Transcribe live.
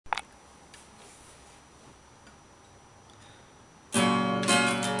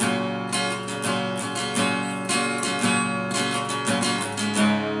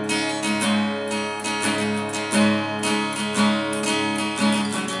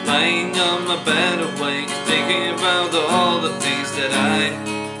lying on my bed awake, thinking about all the things that I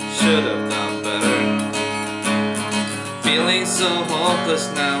should have done better. Feeling so hopeless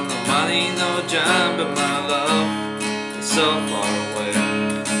now, no money, no job, and my love is so far away.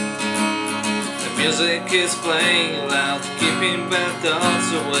 The music is playing loud, keeping bad thoughts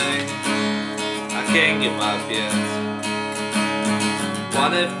away. I can't give up yet.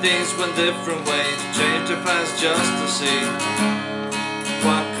 What if things went different ways? Change the past just to see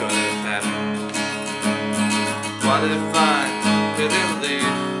what could have happened. What if I didn't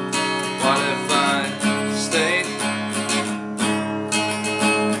leave? What if I stayed?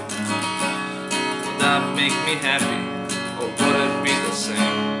 Would that make me happy, or would it be the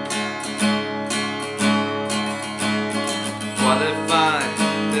same? What if I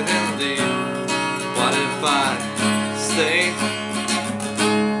didn't leave? What if I stayed?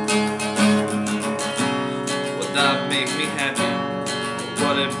 Would that make me happy, or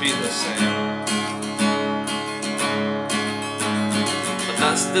would it be the same? But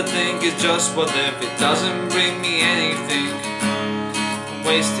that's the thing, it's just what if it doesn't bring me anything. I'm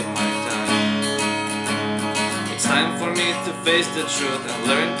wasting my time. It's time for me to face the truth and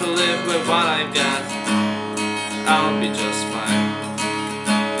learn to live with what I've got. I'll be just fine.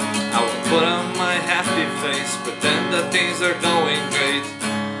 I will put on my happy face, pretend that things are going great.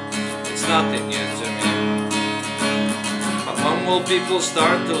 It's nothing new to me. But when will people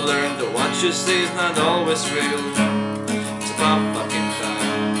start to learn that what you say is not always real? It's about fucking time.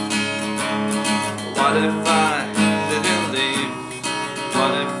 What if I didn't leave?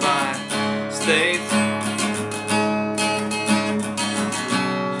 What if I stayed?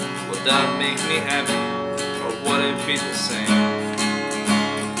 Would that make me happy, or would it be the same?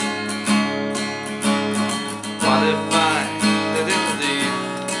 What if I didn't leave?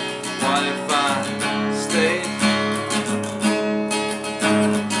 What if I stayed?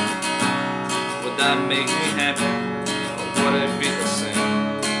 Would that make me happy, or would it be the same?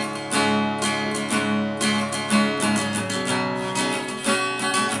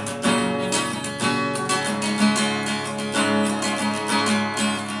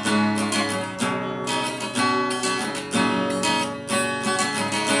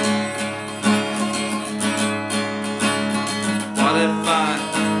 What if I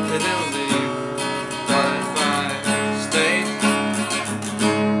didn't leave? What if I stayed?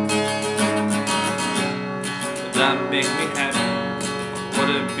 Would that make me happy, or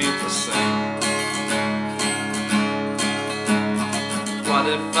would it be the same? What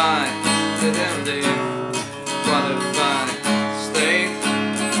if I didn't leave?